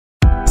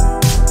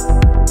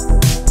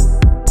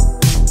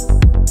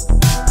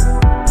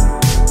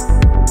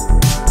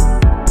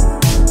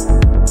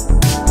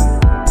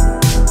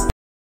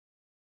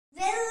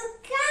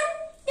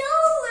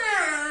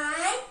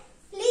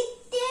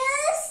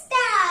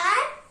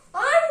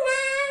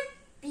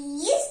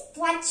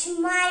watch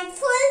my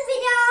full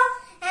video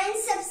and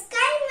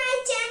subscribe my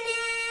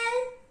channel.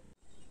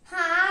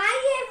 Hi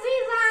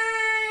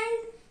everyone.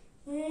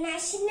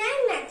 National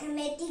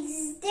Mathematics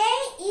Day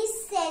is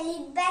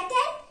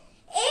celebrated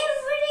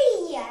every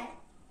year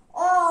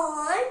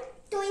on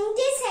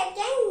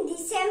 22nd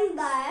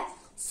December.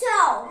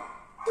 So,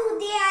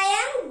 today I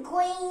am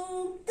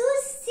going to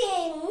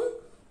sing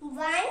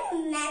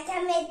one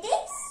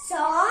mathematics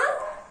song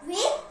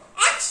with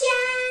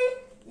action.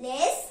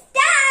 Let's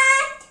start.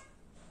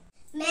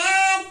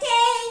 Mathematics,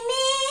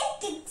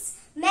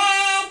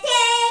 mathematics.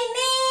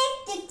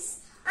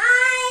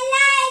 I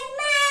like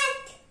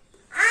math.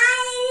 I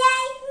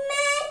like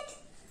math.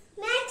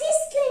 Math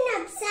is queen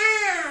of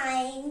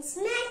science.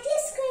 Math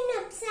is queen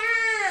of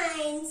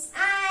science. I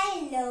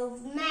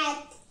love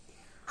math.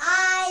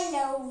 I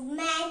love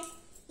math.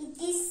 It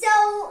is so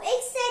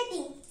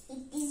exciting.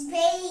 It is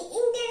very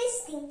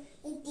interesting.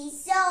 It is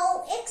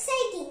so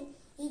exciting.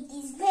 It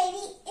is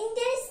very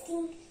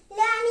interesting.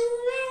 Learning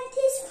math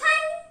is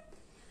fun.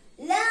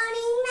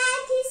 Learning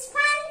math is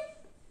fun.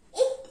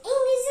 It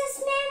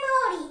increases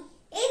memory.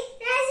 It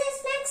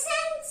makes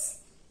sense.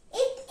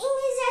 It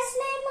increases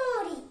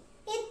memory.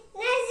 It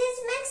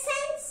makes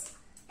sense.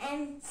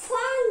 I'm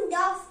fond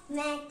of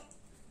math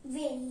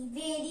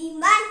very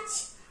much.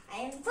 I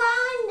am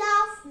fond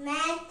of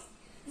math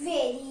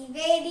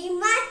very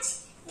much.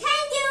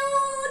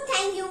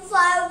 Thank you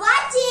for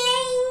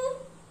watching.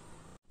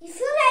 If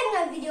you like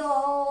my video,